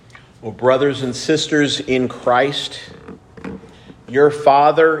Well, brothers and sisters in Christ, your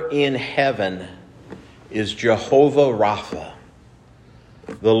Father in heaven is Jehovah Rapha,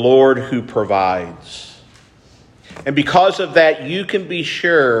 the Lord who provides. And because of that, you can be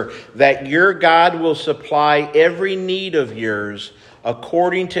sure that your God will supply every need of yours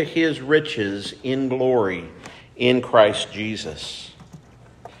according to his riches in glory in Christ Jesus.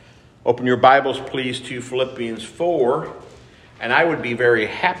 Open your Bibles, please, to Philippians 4. And I would be very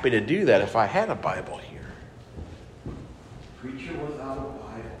happy to do that if I had a Bible here. Preacher without a Bible,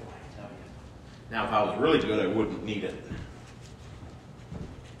 I tell you. Now, if I was really good, I wouldn't need it.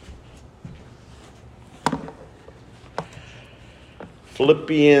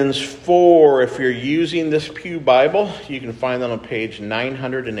 Philippians 4, if you're using this Pew Bible, you can find that on page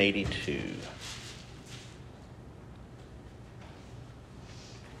 982.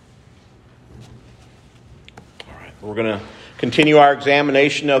 All right, we're going to continue our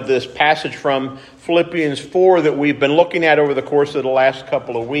examination of this passage from Philippians 4 that we've been looking at over the course of the last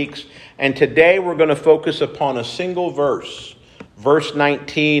couple of weeks. And today we're going to focus upon a single verse, verse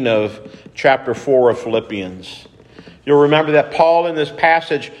 19 of chapter 4 of Philippians. You'll remember that Paul in this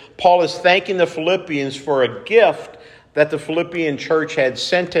passage, Paul is thanking the Philippians for a gift that the Philippian church had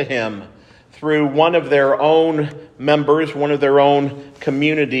sent to him through one of their own members, one of their own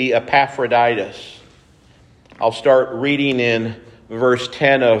community, Epaphroditus. I'll start reading in verse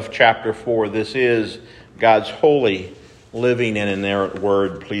 10 of chapter 4. This is God's holy, living, and inerrant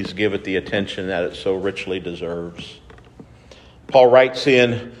word. Please give it the attention that it so richly deserves. Paul writes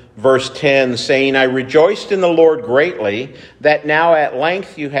in verse 10, saying, I rejoiced in the Lord greatly that now at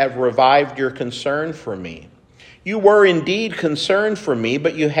length you have revived your concern for me. You were indeed concerned for me,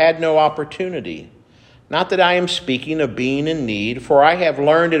 but you had no opportunity. Not that I am speaking of being in need, for I have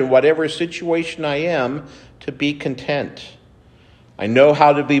learned in whatever situation I am to be content. I know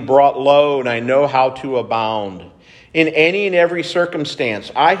how to be brought low, and I know how to abound. In any and every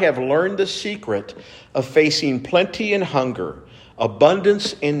circumstance, I have learned the secret of facing plenty and hunger,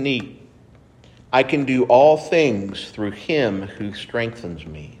 abundance and need. I can do all things through him who strengthens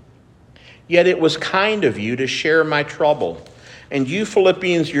me. Yet it was kind of you to share my trouble. And you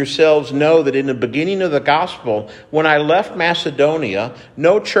Philippians yourselves know that in the beginning of the gospel, when I left Macedonia,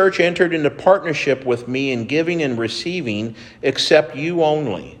 no church entered into partnership with me in giving and receiving except you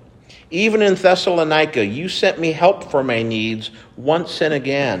only. Even in Thessalonica, you sent me help for my needs once and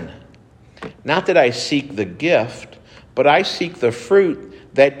again. Not that I seek the gift, but I seek the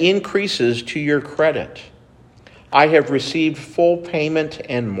fruit that increases to your credit. I have received full payment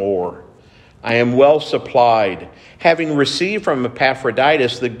and more. I am well supplied, having received from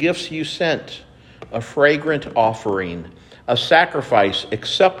Epaphroditus the gifts you sent, a fragrant offering, a sacrifice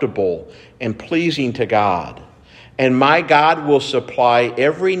acceptable and pleasing to God. And my God will supply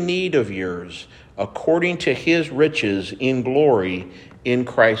every need of yours according to his riches in glory in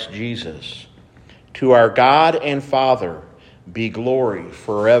Christ Jesus. To our God and Father be glory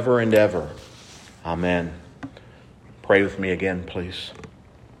forever and ever. Amen. Pray with me again, please.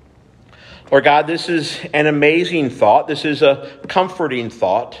 Lord God, this is an amazing thought. This is a comforting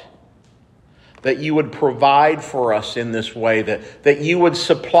thought that you would provide for us in this way, that you would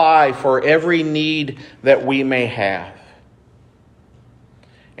supply for every need that we may have.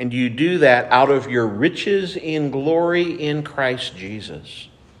 And you do that out of your riches in glory in Christ Jesus.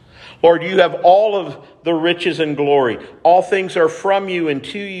 Lord, you have all of the riches and glory. All things are from you and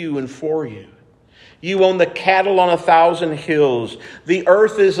to you and for you. You own the cattle on 1,000 hills. The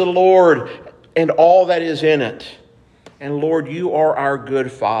earth is the Lord and all that is in it. And Lord, you are our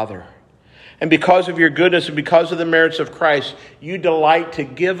good Father. And because of your goodness and because of the merits of Christ, you delight to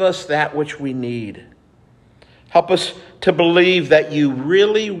give us that which we need. Help us to believe that you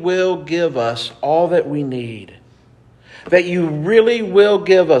really will give us all that we need. That you really will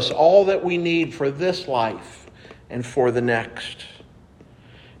give us all that we need for this life and for the next.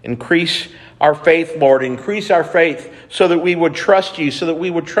 Increase our faith, Lord. Increase our faith so that we would trust you, so that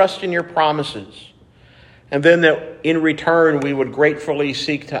we would trust in your promises. And then that in return we would gratefully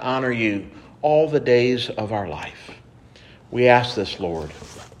seek to honor you all the days of our life. We ask this, Lord,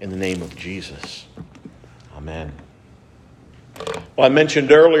 in the name of Jesus. Amen. Well, I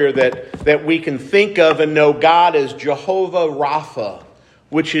mentioned earlier that we can think of and know God as Jehovah Rapha,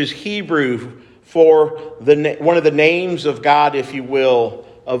 which is Hebrew for one of the names of God, if you will,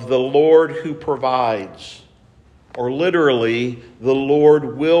 of the Lord who provides, or literally, the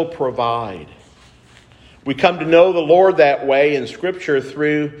Lord will provide. We come to know the Lord that way in Scripture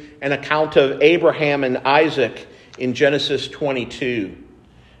through an account of Abraham and Isaac in Genesis 22.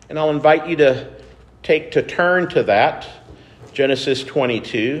 And I'll invite you to turn to that, Genesis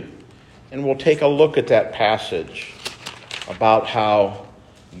 22. And we'll take a look at that passage about how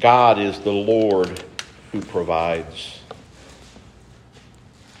God is the Lord who provides.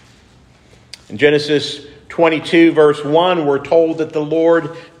 In Genesis 22, verse 1, we're told that the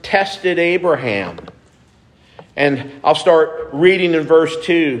Lord tested Abraham. And I'll start reading in verse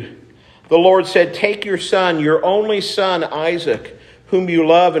 2. The Lord said, "Take your son, your only son, Isaac, whom you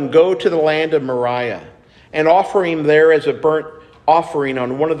love, and go to the land of Moriah, and offer him there as a burnt offering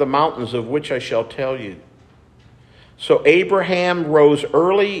on one of the mountains of which I shall tell you." So Abraham rose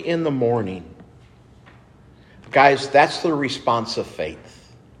early in the morning. Guys, that's the response of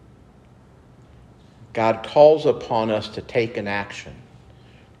faith. God calls upon us to take an action.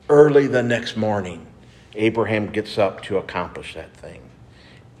 Early the next morning, Abraham gets up to accomplish that thing.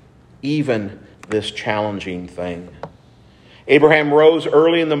 Even this challenging thing. Abraham rose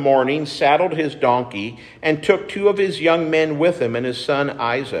early in the morning, saddled his donkey, and took 2 of his young men with him and his son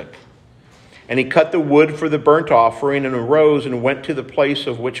Isaac. And he cut the wood for the burnt offering and arose and went to the place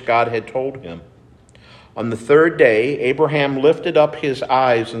of which God had told him. On the 3rd day, Abraham lifted up his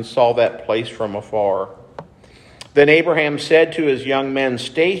eyes and saw that place from afar. Then Abraham said to his young men,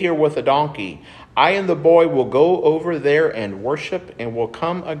 "Stay here with the donkey. I and the boy will go over there and worship and will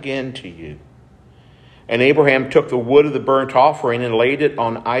come again to you." And Abraham took the wood of the burnt offering and laid it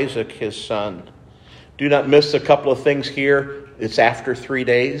on Isaac his son. Do not miss a couple of things here. It's after 3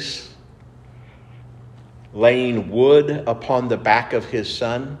 days. Laying wood upon the back of his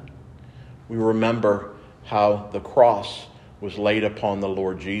son. We remember how the cross was laid upon the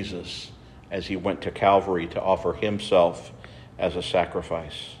Lord Jesus as he went to Calvary to offer himself as a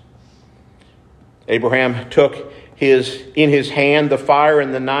sacrifice. Abraham took in his hand the fire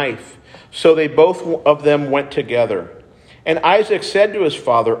and the knife. So they both of them went together. And Isaac said to his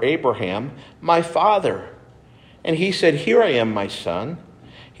father Abraham, "My father." And he said, "Here I am, my son."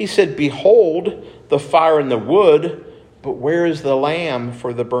 He said, "Behold the fire and the wood, but where is the lamb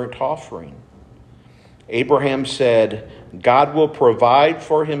for the burnt offering?" Abraham said, "God will provide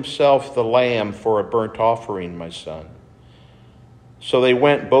for himself the lamb for a burnt offering, my son." So they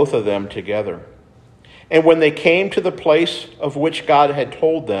went, both of them, together. And when they came to the place of which God had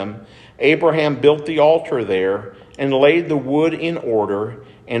told them, Abraham built the altar there and laid the wood in order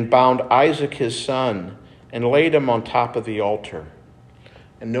and bound Isaac his son and laid him on top of the altar.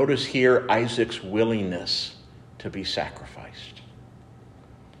 And notice here Isaac's willingness to be sacrificed.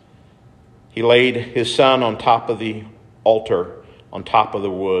 He laid his son on top of the altar, on top of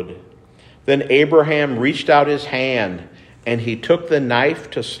the wood. Then Abraham reached out his hand and he took the knife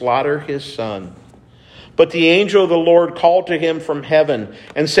to slaughter his son. But the angel of the Lord called to him from heaven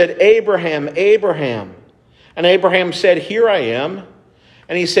and said, "Abraham, Abraham." And Abraham said, "Here I am."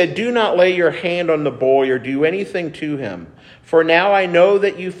 And he said, "Do not lay your hand on the boy or do anything to him. For now I know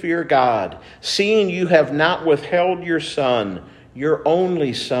that you fear God, seeing you have not withheld your son, your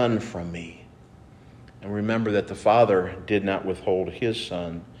only son, from me." And remember that the Father did not withhold his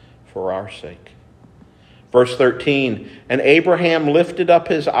son for our sake. Verse 13, and Abraham lifted up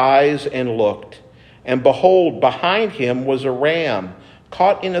his eyes and looked, and behold, behind him was a ram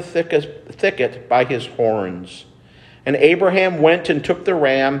caught in a thicket by his horns. And Abraham went and took the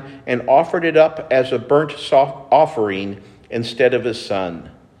ram and offered it up as a burnt offering instead of his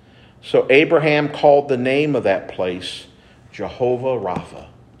son. So Abraham called the name of that place Jehovah Rapha,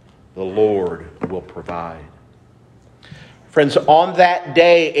 the Lord will provide. Friends, on that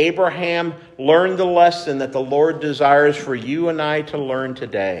day, Abraham learned the lesson that the Lord desires for you and I to learn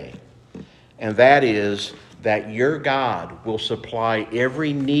today. And that is that your God will supply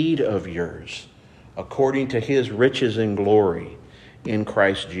every need of yours according to his riches and glory in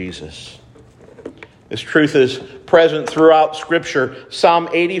Christ Jesus. This truth is present throughout Scripture. Psalm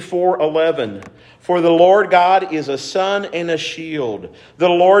 84:11. For the Lord God is a sun and a shield. The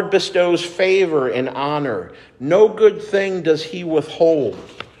Lord bestows favor and honor. No good thing does he withhold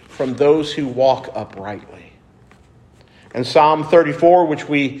from those who walk uprightly. And Psalm 34, which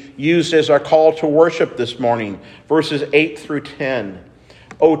we used as our call to worship this morning, verses 8 through 10.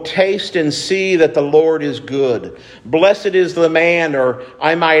 "O taste and see that the Lord is good. Blessed is the man," or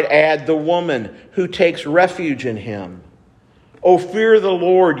I might add, the woman, "who takes refuge in him. O fear the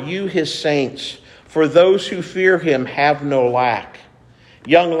Lord, you his saints, for those who fear him have no lack.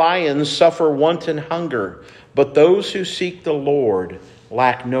 Young lions suffer want and hunger, but those who seek the Lord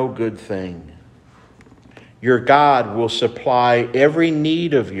lack no good thing. Your God will supply every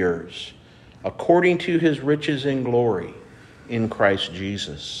need of yours according to his riches and glory in Christ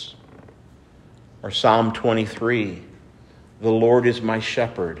Jesus." Or Psalm 23, "The Lord is my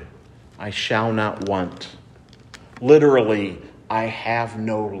shepherd, I shall not want." Literally, I have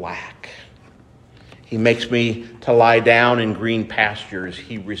no lack. He makes me to lie down in green pastures.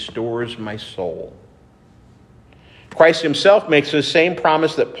 He restores my soul. Christ himself makes the same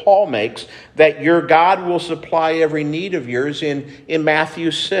promise that Paul makes, that your God will supply every need of yours in Matthew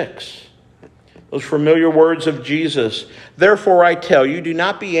 6. Those familiar words of Jesus. Therefore I tell you, do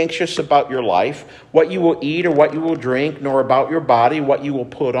not be anxious about your life, what you will eat or what you will drink, nor about your body, what you will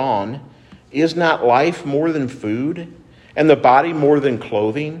put on. Is not life more than food, and the body more than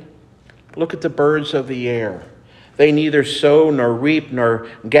clothing? Look at the birds of the air. They neither sow nor reap nor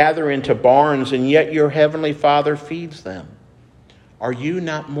gather into barns, and yet your heavenly Father feeds them. Are you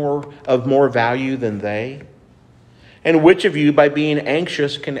not of more value than they? And which of you, by being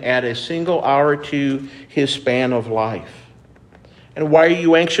anxious, can add a single hour to his span of life? And why are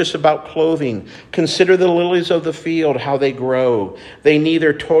you anxious about clothing? Consider the lilies of the field, how they grow. They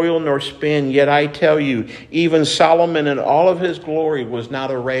neither toil nor spin. Yet I tell you, even Solomon in all of his glory was not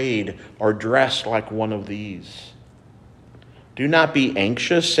arrayed or dressed like one of these. Do not be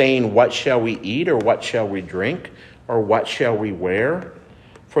anxious, saying, what shall we eat, or what shall we drink, or what shall we wear?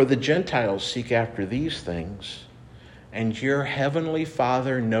 For the Gentiles seek after these things, and your heavenly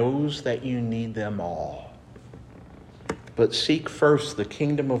Father knows that you need them all. But seek first the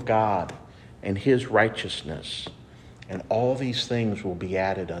kingdom of God and his righteousness, and all these things will be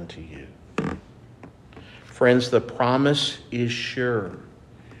added unto you. Friends, the promise is sure.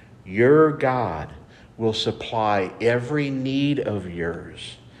 Your God will supply every need of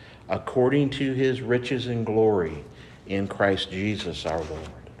yours according to his riches and glory in Christ Jesus our Lord.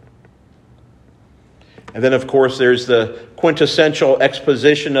 And then, of course, there's the quintessential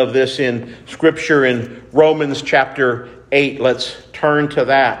exposition of this in Scripture in Romans chapter 8. Let's turn to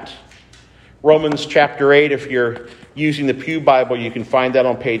that. Romans chapter 8, if you're using the Pew Bible, you can find that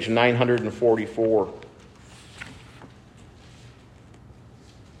on page 944.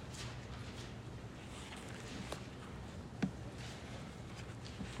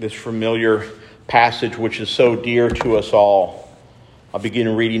 This familiar passage which is so dear to us all. I'll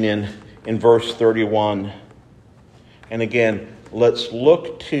begin reading in verse 31. And again, let's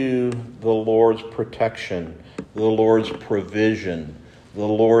look to the Lord's protection, the Lord's provision, the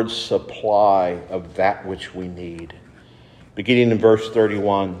Lord's supply of that which we need. Beginning in verse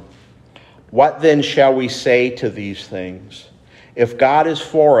 31. What then shall we say to these things? If God is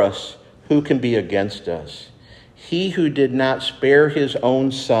for us, who can be against us? He who did not spare his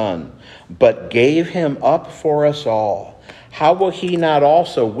own son, but gave him up for us all, how will he not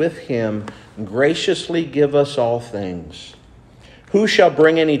also with him graciously give us all things? Who shall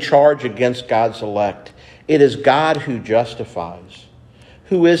bring any charge against God's elect? It is God who justifies.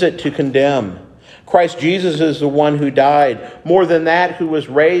 Who is it to condemn? Christ Jesus is the one who died. More than that, who was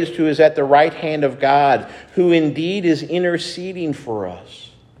raised, who is at the right hand of God, who indeed is interceding for us.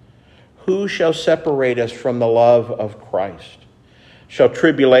 Who shall separate us from the love of Christ? Shall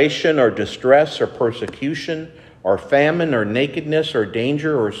tribulation or distress or persecution or famine or nakedness or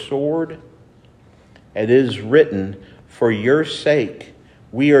danger or sword? It is written, for your sake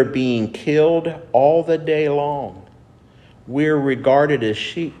we are being killed all the day long. We are regarded as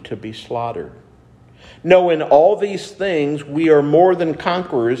sheep to be slaughtered. No, in all these things we are more than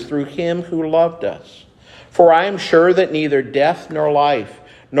conquerors through him who loved us. For I am sure that neither death nor life,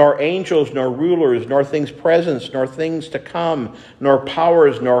 nor angels, nor rulers, nor things present, nor things to come, nor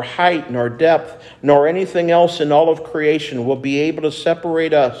powers, nor height, nor depth, nor anything else in all of creation will be able to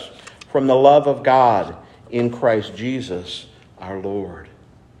separate us from the love of God in Christ Jesus our Lord.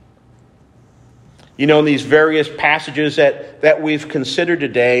 You know, in these various passages that we've considered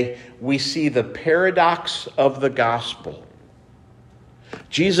today, we see the paradox of the gospel.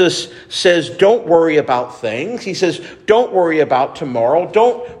 Jesus says, don't worry about things. He says, don't worry about tomorrow.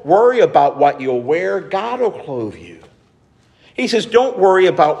 Don't worry about what you'll wear. God will clothe you. He says, don't worry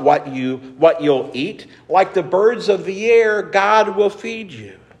about what you'll eat. Like the birds of the air, God will feed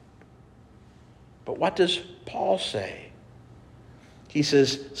you. But what does Paul say? He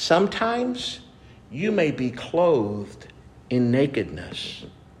says, sometimes you may be clothed in nakedness.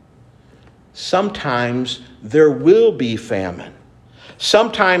 Sometimes there will be famine.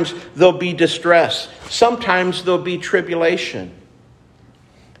 Sometimes there'll be distress. Sometimes there'll be tribulation.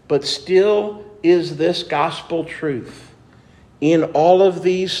 But still is this gospel truth. In all of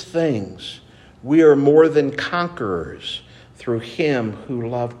these things, we are more than conquerors through him who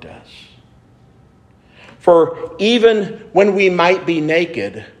loved us. For even when we might be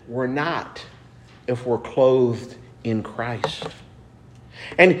naked, we're not if we're clothed in Christ.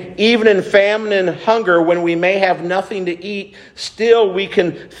 And even in famine and hunger, when we may have nothing to eat, still we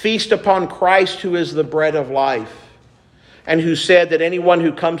can feast upon Christ, who is the bread of life. and who said that anyone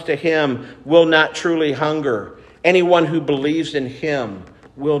who comes to him will not truly hunger. Anyone who believes in him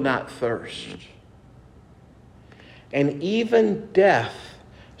will not thirst. And even death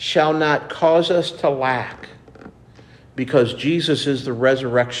shall not cause us to lack, because Jesus is the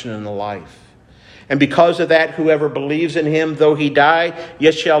resurrection and the life. And because of that, whoever believes in him, though he die,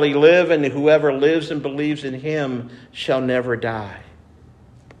 yet shall he live, and whoever lives and believes in him shall never die.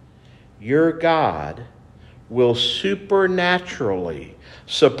 Your God will supernaturally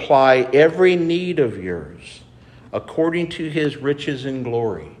supply every need of yours according to his riches and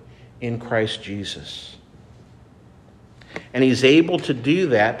glory in Christ Jesus. And he's able to do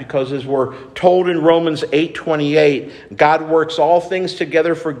that because, as we're told in Romans 8:28, God works all things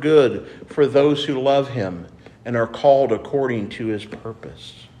together for good for those who love him and are called according to his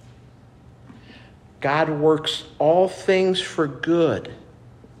purpose. God works all things for good.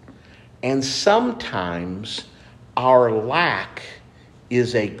 And sometimes our lack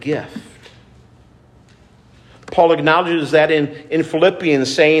is a gift. Paul acknowledges that in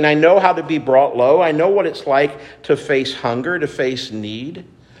Philippians, saying, I know how to be brought low. I know what it's like to face hunger, to face need.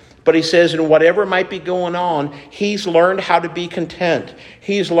 But he says, in whatever might be going on, he's learned how to be content.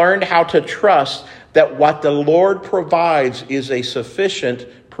 He's learned how to trust that what the Lord provides is a sufficient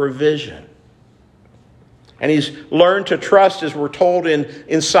provision. And he's learned to trust, as we're told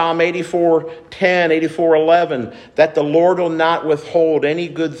in Psalm 84:10, 84:11, that the Lord will not withhold any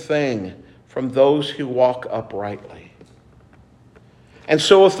good thing from those who walk uprightly. And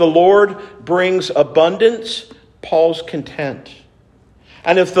so if the Lord brings abundance, Paul's content.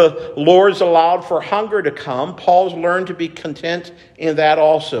 And if the Lord's allowed for hunger to come, Paul's learned to be content in that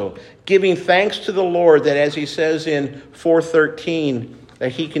also, giving thanks to the Lord that, as he says in 4:13,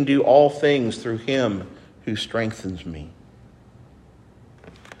 that he can do all things through him who strengthens me.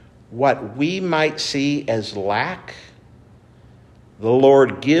 What we might see as lack, the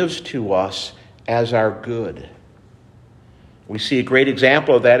Lord gives to us as our good. We see a great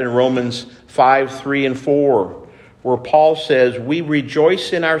example of that in Romans 5:3 and 4, where Paul says, we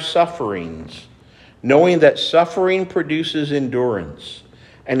rejoice in our sufferings, knowing that suffering produces endurance,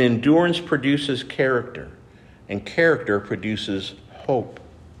 and endurance produces character, and character produces hope.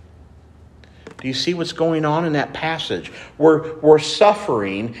 Do you see what's going on in that passage? We're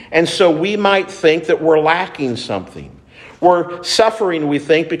suffering, and so we might think that we're lacking something. We're suffering, we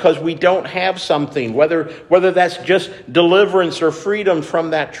think, because we don't have something, whether that's just deliverance or freedom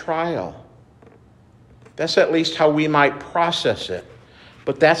from that trial. That's at least how we might process it.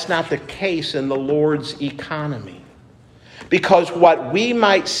 But that's not the case in the Lord's economy. Because what we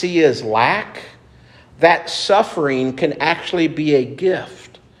might see as lack, that suffering can actually be a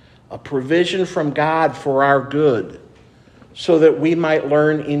gift, a provision from God for our good, so that we might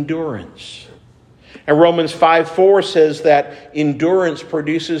learn endurance. And Romans 5:4 says that endurance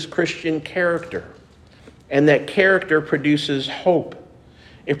produces Christian character, and that character produces hope.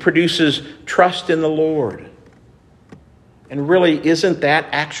 It produces trust in the Lord. And really, isn't that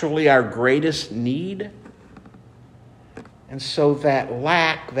actually our greatest need? And so that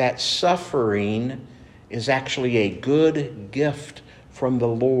lack, that suffering, is actually a good gift from the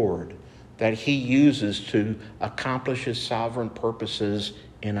Lord that he uses to accomplish his sovereign purposes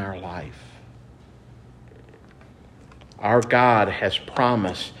in our life. Our God has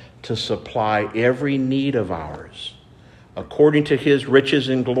promised to supply every need of ours according to his riches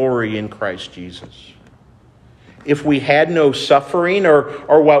and glory in Christ Jesus. If we had no suffering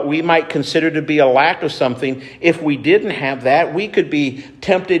or what we might consider to be a lack of something, if we didn't have that, we could be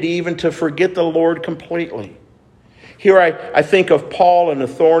tempted even to forget the Lord completely. Here I think of Paul and the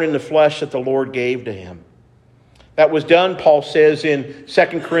thorn in the flesh that the Lord gave to him. That was done, Paul says in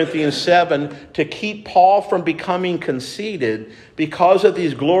 2 Corinthians 7, to keep Paul from becoming conceited because of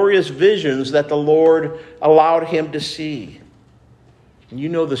these glorious visions that the Lord allowed him to see. And you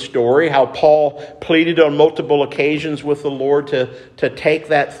know the story, how Paul pleaded on multiple occasions with the Lord to take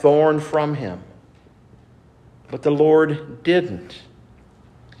that thorn from him. But the Lord didn't.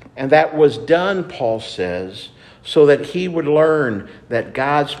 And that was done, Paul says, so that he would learn that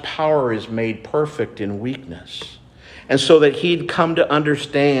God's power is made perfect in weakness. And so that he'd come to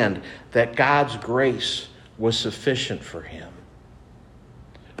understand that God's grace was sufficient for him.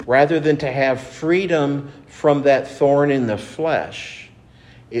 Rather than to have freedom from that thorn in the flesh,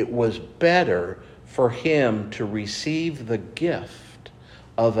 it was better for him to receive the gift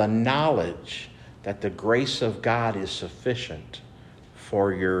of a knowledge that the grace of God is sufficient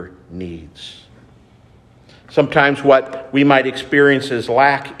for your needs. Sometimes what we might experience as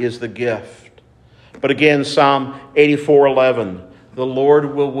lack is the gift. But again, Psalm 84:11, the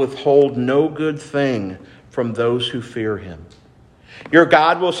Lord will withhold no good thing from those who fear him. Your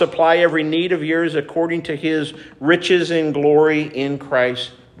God will supply every need of yours according to his riches in glory in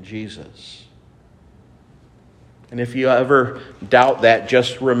Christ Jesus. And if you ever doubt that,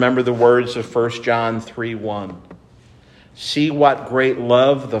 just remember the words of 1 John 3:1. See what great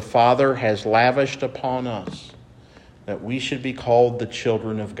love the Father has lavished upon us, that we should be called the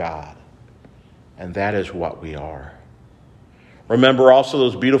children of God. And that is what we are. Remember also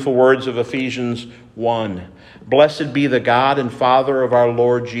those beautiful words of Ephesians 1. Blessed be the God and Father of our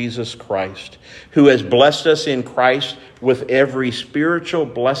Lord Jesus Christ, who has blessed us in Christ with every spiritual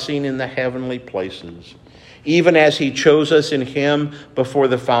blessing in the heavenly places, even as he chose us in him before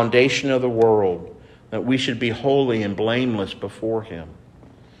the foundation of the world, that we should be holy and blameless before him.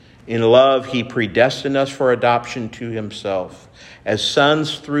 In love, he predestined us for adoption to himself as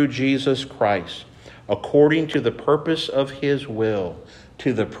sons through Jesus Christ, according to the purpose of his will,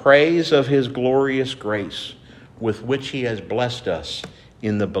 to the praise of his glorious grace, with which he has blessed us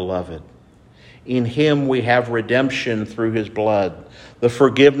in the beloved. In him we have redemption through his blood, the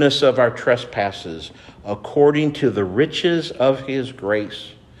forgiveness of our trespasses, according to the riches of his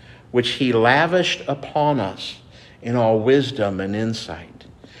grace, which he lavished upon us in all wisdom and insight.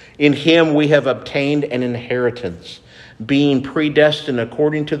 In him we have obtained an inheritance, being predestined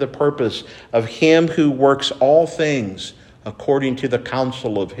according to the purpose of him who works all things according to the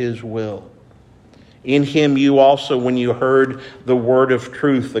counsel of his will. In him you also, when you heard the word of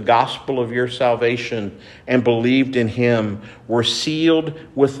truth, the gospel of your salvation, and believed in him, were sealed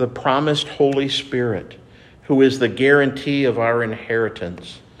with the promised Holy Spirit, who is the guarantee of our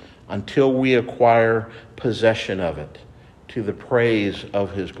inheritance, until we acquire possession of it, to the praise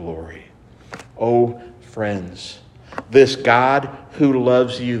of his glory. Oh, friends, this God who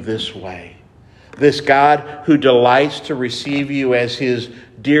loves you this way, this God who delights to receive you as his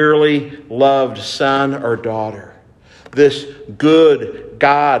dearly loved son or daughter, this good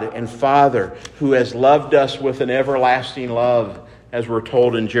God and Father who has loved us with an everlasting love, as we're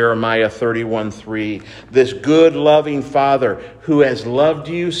told in Jeremiah 31:3, this good loving Father who has loved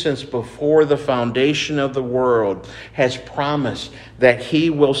you since before the foundation of the world, has promised that he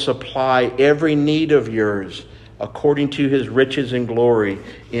will supply every need of yours according to his riches and glory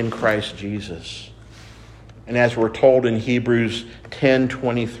in Christ Jesus. And as we're told in Hebrews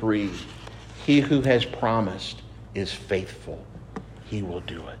 10:23, he who has promised is faithful. He will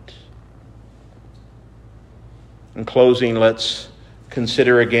do it. In closing, let's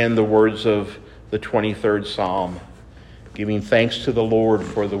consider again the words of the 23rd Psalm, giving thanks to the Lord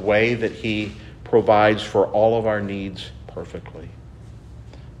for the way that he provides for all of our needs perfectly.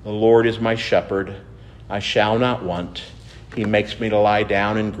 The Lord is my shepherd, I shall not want. He makes me to lie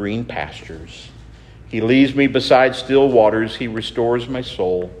down in green pastures. He leads me beside still waters. He restores my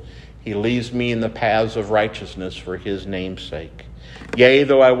soul. He leads me in the paths of righteousness for his name's sake. Yea,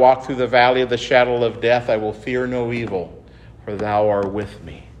 though I walk through the valley of the shadow of death, I will fear no evil, for thou art with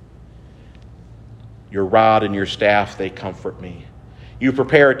me. Your rod and your staff, they comfort me. You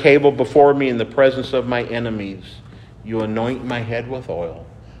prepare a table before me in the presence of my enemies. You anoint my head with oil.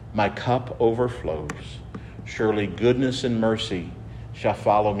 My cup overflows. Surely goodness and mercy shall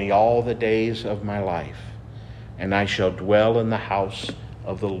follow me all the days of my life, and I shall dwell in the house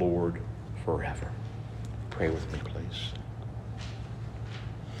of the Lord forever. Pray with me, please.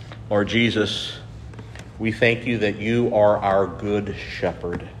 Lord Jesus, we thank you that you are our good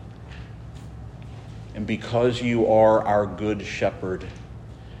shepherd. And because you are our good shepherd,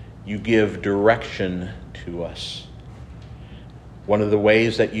 you give direction to us. One of the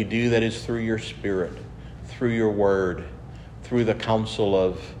ways that you do that is through your Spirit, through your word, through the counsel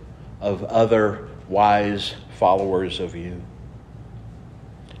of other wise followers of you.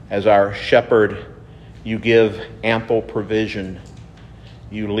 As our shepherd, you give ample provision.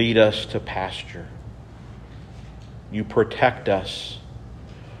 You lead us to pasture. You protect us.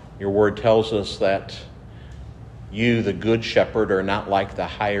 Your word tells us that you, the good shepherd, are not like the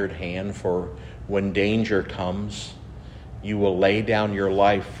hired hand, for when danger comes, you will lay down your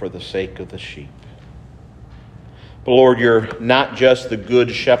life for the sake of the sheep. But Lord, you're not just the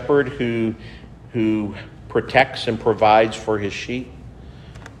good shepherd who protects and provides for his sheep,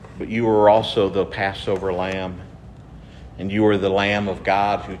 but you are also the Passover lamb, and you are the Lamb of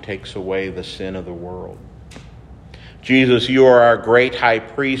God who takes away the sin of the world. Jesus, you are our great high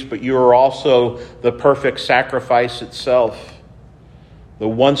priest, but you are also the perfect sacrifice itself, the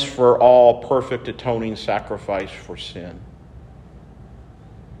once for all perfect atoning sacrifice for sin.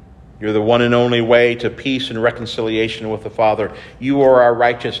 You're the one and only way to peace and reconciliation with the Father. You are our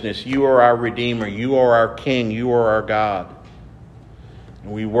righteousness. You are our Redeemer. You are our King. You are our God.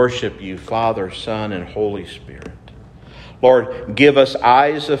 And we worship you, Father, Son, and Holy Spirit. Lord, give us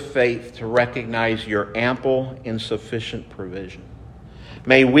eyes of faith to recognize your ample and sufficient provision.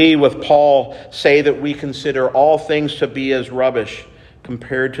 May we, with Paul, say that we consider all things to be as rubbish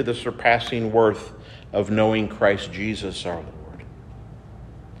compared to the surpassing worth of knowing Christ Jesus our Lord.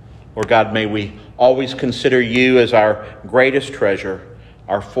 Lord God, may we always consider you as our greatest treasure,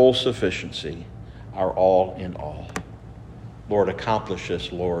 our full sufficiency, our all in all. Lord, accomplish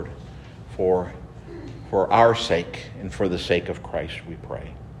this, Lord, for our sake and for the sake of Christ, we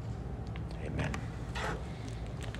pray.